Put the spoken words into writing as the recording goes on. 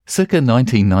Circa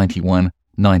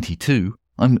 1991-92,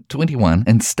 I'm 21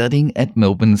 and studying at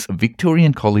Melbourne's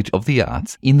Victorian College of the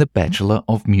Arts in the Bachelor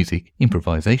of Music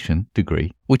Improvisation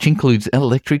degree, which includes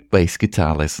electric bass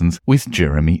guitar lessons with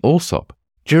Jeremy Allsop.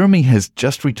 Jeremy has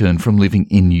just returned from living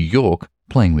in New York,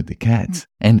 playing with the cats,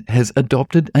 and has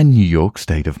adopted a New York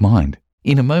state of mind.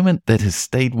 In a moment that has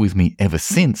stayed with me ever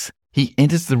since, he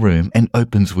enters the room and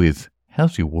opens with,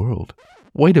 "How's your world?"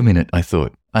 Wait a minute, I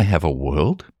thought, I have a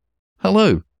world?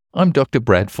 Hello, I'm Dr.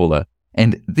 Brad Fuller,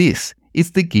 and this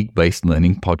is the Gig-Based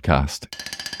Learning Podcast.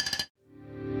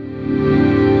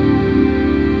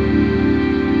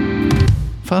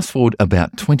 Fast forward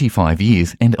about 25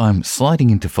 years and I'm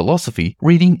sliding into philosophy,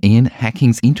 reading Ian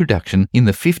Hacking's introduction in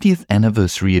the 50th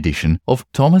anniversary edition of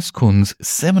Thomas Kuhn's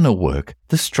seminal work,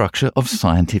 The Structure of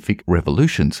Scientific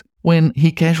Revolutions, when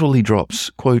he casually drops,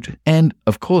 quote, "And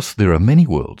of course there are many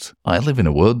worlds. I live in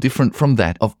a world different from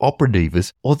that of opera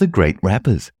divas or the great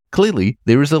rappers. Clearly,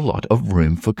 there is a lot of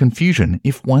room for confusion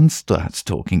if one starts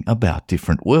talking about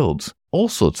different worlds. All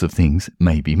sorts of things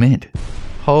may be meant."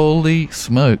 Holy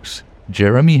smokes.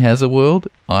 Jeremy has a world,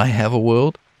 I have a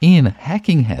world, Ian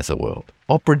Hacking has a world,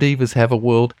 opera divas have a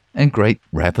world, and great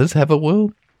rappers have a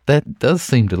world? That does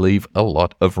seem to leave a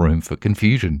lot of room for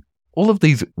confusion. All of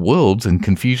these worlds and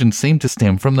confusion seem to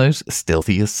stem from those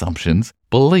stealthy assumptions,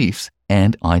 beliefs,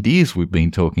 and ideas we've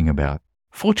been talking about.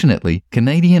 Fortunately,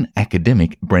 Canadian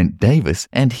academic Brent Davis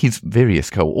and his various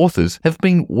co-authors have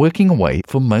been working away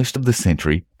for most of the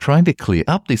century trying to clear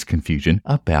up this confusion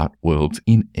about worlds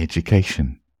in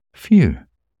education. Phew.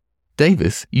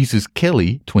 Davis uses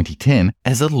Kelly 2010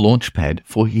 as a launchpad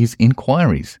for his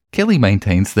inquiries. Kelly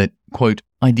maintains that, quote,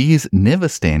 "Ideas never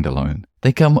stand alone.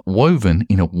 They come woven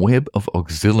in a web of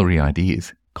auxiliary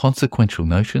ideas, consequential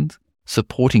notions,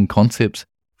 supporting concepts,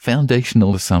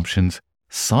 foundational assumptions,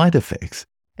 side effects,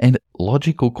 and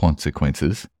logical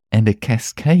consequences, and a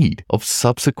cascade of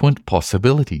subsequent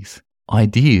possibilities.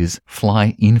 Ideas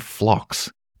fly in flocks.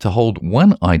 To hold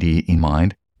one idea in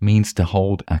mind means to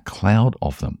hold a cloud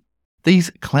of them.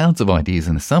 These clouds of ideas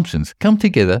and assumptions come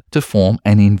together to form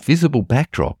an invisible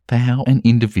backdrop for how an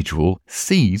individual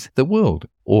sees the world,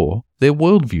 or their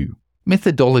worldview."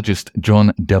 Methodologist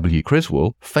John W.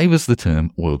 Creswell favors the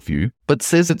term worldview, but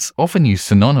says it's often used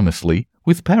synonymously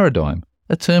with paradigm,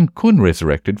 a term Kuhn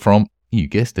resurrected from, you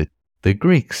guessed it, the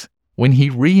Greeks, when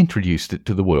he reintroduced it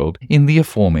to the world in the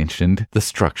aforementioned The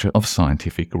Structure of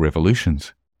Scientific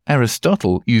Revolutions.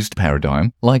 Aristotle used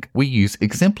paradigm like we use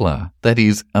exemplar, that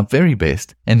is, a very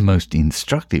best and most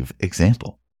instructive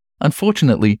example.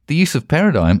 Unfortunately, the use of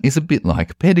paradigm is a bit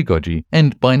like pedagogy,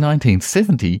 and by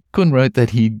 1970, Kuhn wrote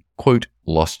that he'd, quote,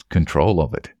 "lost control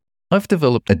of it." I've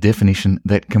developed a definition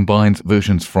that combines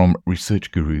versions from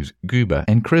research gurus Guber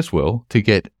and Creswell to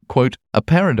get, quote, "A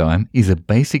paradigm is a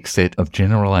basic set of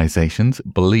generalizations,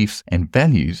 beliefs, and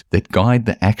values that guide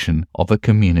the action of a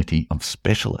community of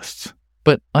specialists."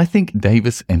 But I think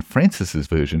Davis and Francis's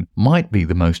version might be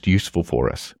the most useful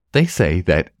for us. They say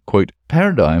that, quote,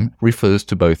 "Paradigm refers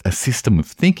to both a system of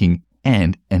thinking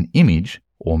and an image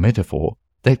or metaphor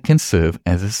that can serve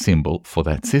as a symbol for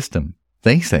that system."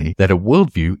 They say that a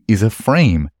worldview is a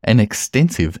frame, an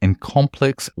extensive and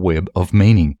complex web of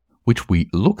meaning, which we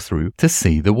look through to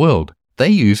see the world. They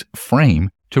use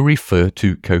frame to refer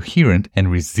to coherent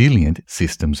and resilient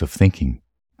systems of thinking.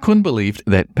 Kuhn believed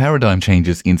that paradigm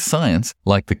changes in science,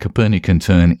 like the Copernican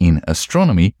turn in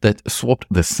astronomy that swapped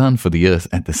the sun for the Earth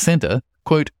at the center,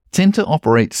 quote, "tend to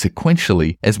operate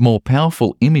sequentially as more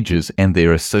powerful images and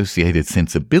their associated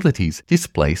sensibilities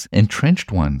displace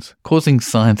entrenched ones, causing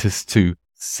scientists to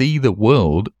see the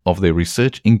world of their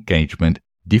research engagement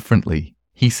differently."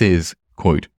 He says,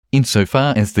 quote,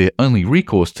 "Insofar as their only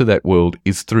recourse to that world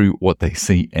is through what they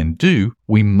see and do,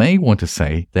 we may want to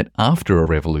say that after a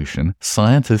revolution,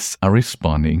 scientists are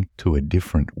responding to a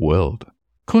different world."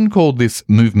 Kuhn called this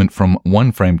movement from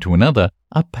one frame to another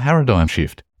a paradigm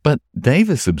shift, but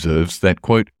Davis observes that,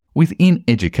 quote, "Within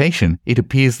education, it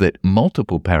appears that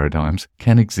multiple paradigms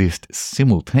can exist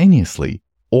simultaneously,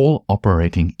 all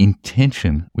operating in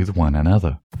tension with one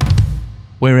another."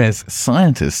 Whereas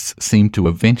scientists seem to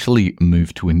eventually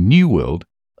move to a new world,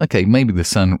 okay, maybe the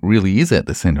sun really is at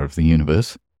the center of the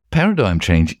universe, paradigm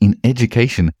change in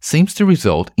education seems to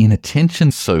result in a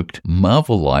tension-soaked,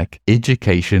 Marvel-like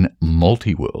education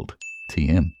multi-world,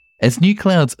 TM. As new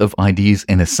clouds of ideas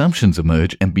and assumptions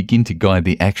emerge and begin to guide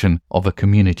the action of a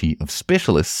community of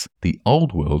specialists, the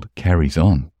old world carries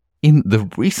on. In the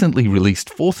recently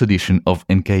released 4th edition of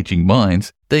Engaging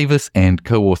Minds, Davis and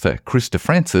co-author Krista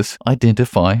Francis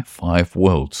identify 5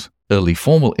 worlds: early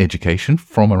formal education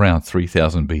from around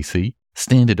 3000 BC,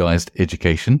 standardized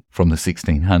education from the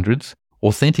 1600s,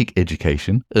 authentic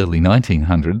education, early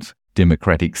 1900s,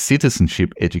 democratic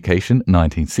citizenship education,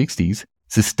 1960s,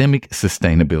 systemic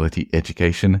sustainability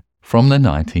education from the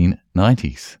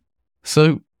 1990s.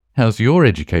 So, how's your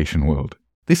education world?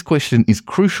 This question is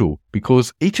crucial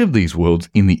because each of these worlds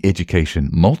in the education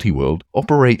multi-world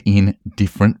operate in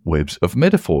different webs of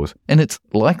metaphors, and it's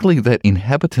likely that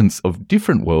inhabitants of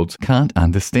different worlds can't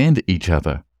understand each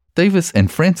other. Davis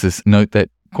and Francis note that,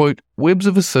 quote, webs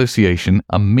of association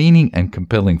are meaning and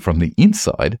compelling from the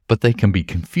inside, but they can be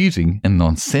confusing and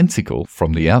nonsensical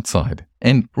from the outside.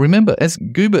 And remember, as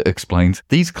Guber explains,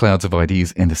 these clouds of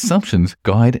ideas and assumptions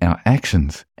guide our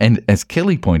actions. And as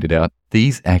Kelly pointed out,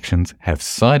 these actions have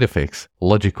side effects,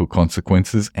 logical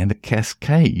consequences, and a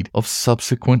cascade of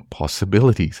subsequent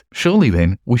possibilities. Surely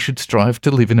then, we should strive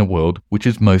to live in a world which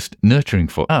is most nurturing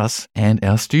for us and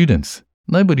our students.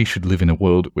 Nobody should live in a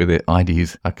world where their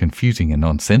ideas are confusing and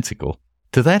nonsensical.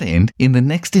 To that end, in the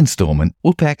next installment,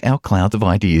 we'll pack our cloud of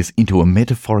ideas into a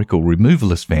metaphorical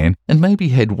removalist van and maybe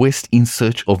head west in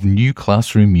search of new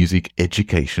classroom music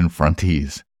education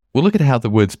frontiers. We'll look at how the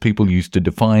words people use to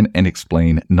define and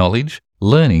explain knowledge,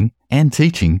 learning, and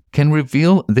teaching can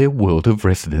reveal their world of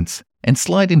residence, and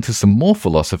slide into some more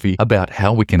philosophy about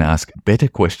how we can ask better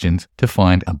questions to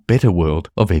find a better world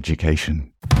of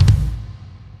education.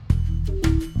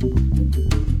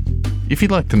 If you'd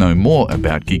like to know more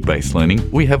about gig-based learning,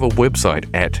 we have a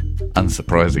website at,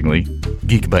 unsurprisingly,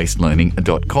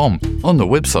 gig-basedlearning.com. On the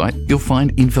website, you'll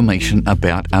find information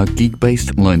about our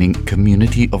gig-based learning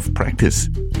community of practice.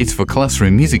 It's for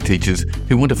classroom music teachers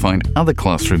who want to find other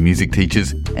classroom music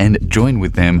teachers and join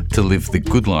with them to live the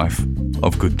good life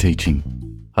of good teaching.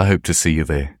 I hope to see you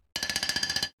there.